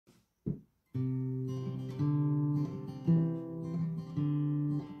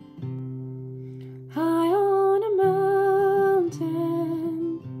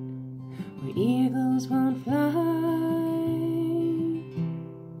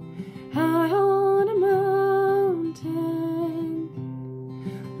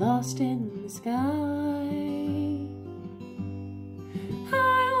lost in the sky.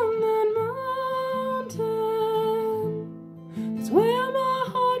 High on that mountain, that's where my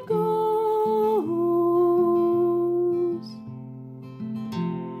heart goes.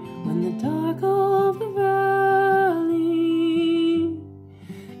 When the dark of the valley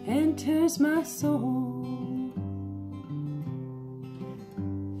enters my soul,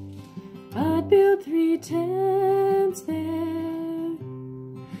 I'd build 3 tents there,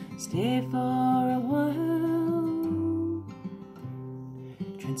 stay for a while,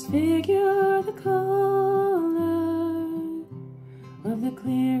 transfigure the color of the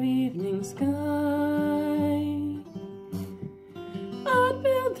clear evening sky. I'd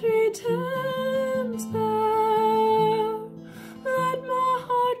build 3 tents there, let my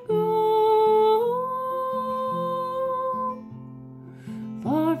heart go,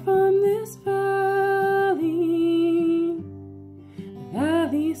 far from this valley, the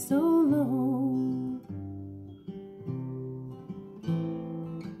valley so low.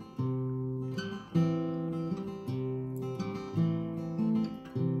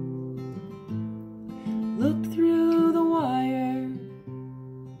 Look through the wire,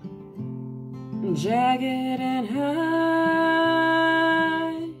 jagged and high.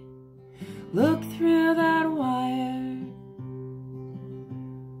 Look through that wire,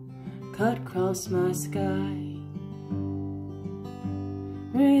 cut across my sky.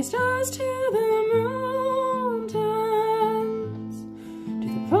 Raised us to the mountains, to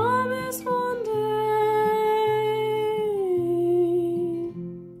the promise one day.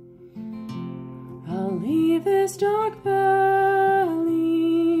 I'll leave this dark valley,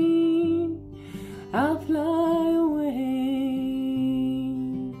 I'll fly away.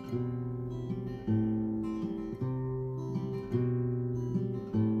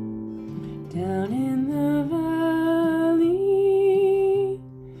 Down in the valley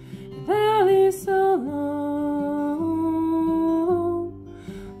so low,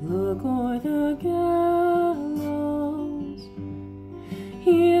 look o'er the gallows,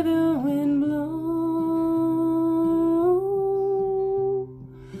 hear the wind blow.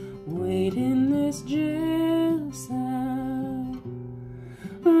 Wait in this jail cell,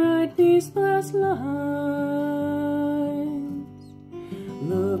 write these last lines.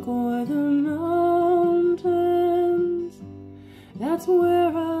 Look o'er the mountains, that's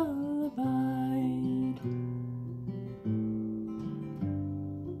where I